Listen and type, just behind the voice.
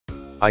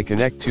I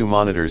connect two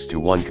monitors to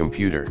one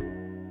computer.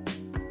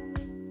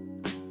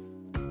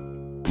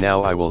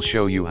 Now I will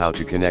show you how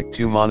to connect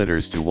two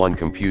monitors to one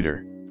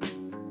computer.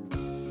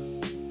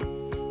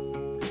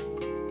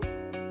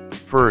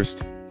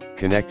 First,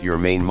 connect your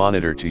main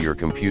monitor to your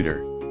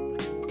computer.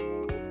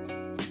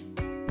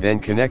 Then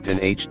connect an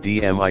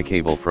HDMI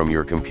cable from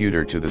your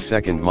computer to the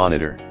second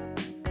monitor.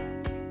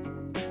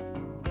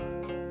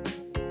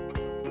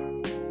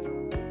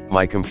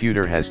 My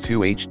computer has two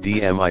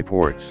HDMI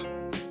ports.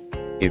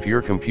 If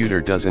your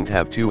computer doesn't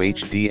have two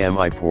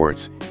HDMI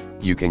ports,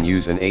 you can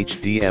use an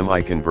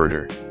HDMI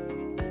converter.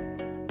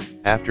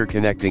 After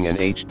connecting an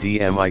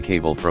HDMI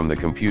cable from the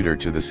computer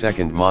to the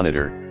second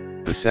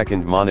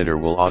monitor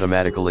will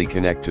automatically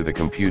connect to the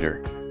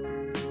computer.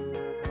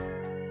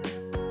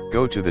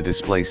 Go to the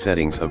display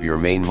settings of your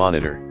main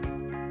monitor.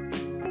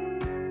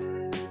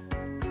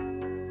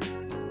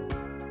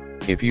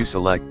 If you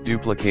select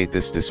duplicate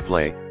this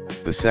display,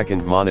 the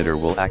second monitor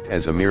will act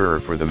as a mirror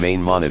for the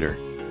main monitor.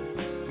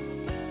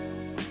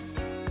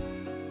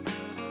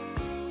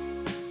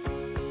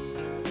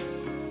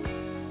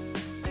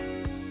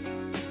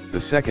 The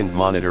second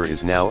monitor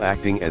is now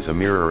acting as a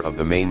mirror of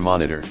the main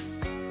monitor.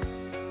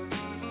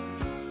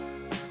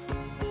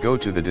 Go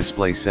to the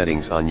display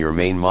settings on your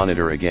main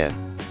monitor again.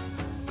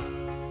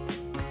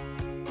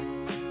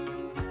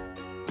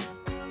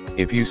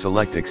 If you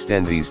select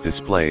extend these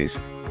displays,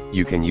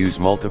 you can use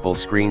multiple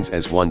screens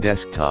as one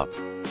desktop.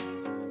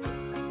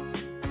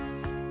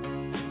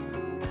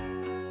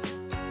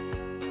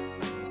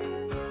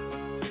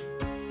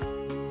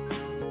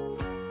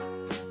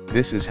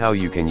 This is how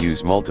you can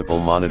use multiple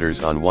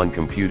monitors on one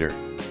computer.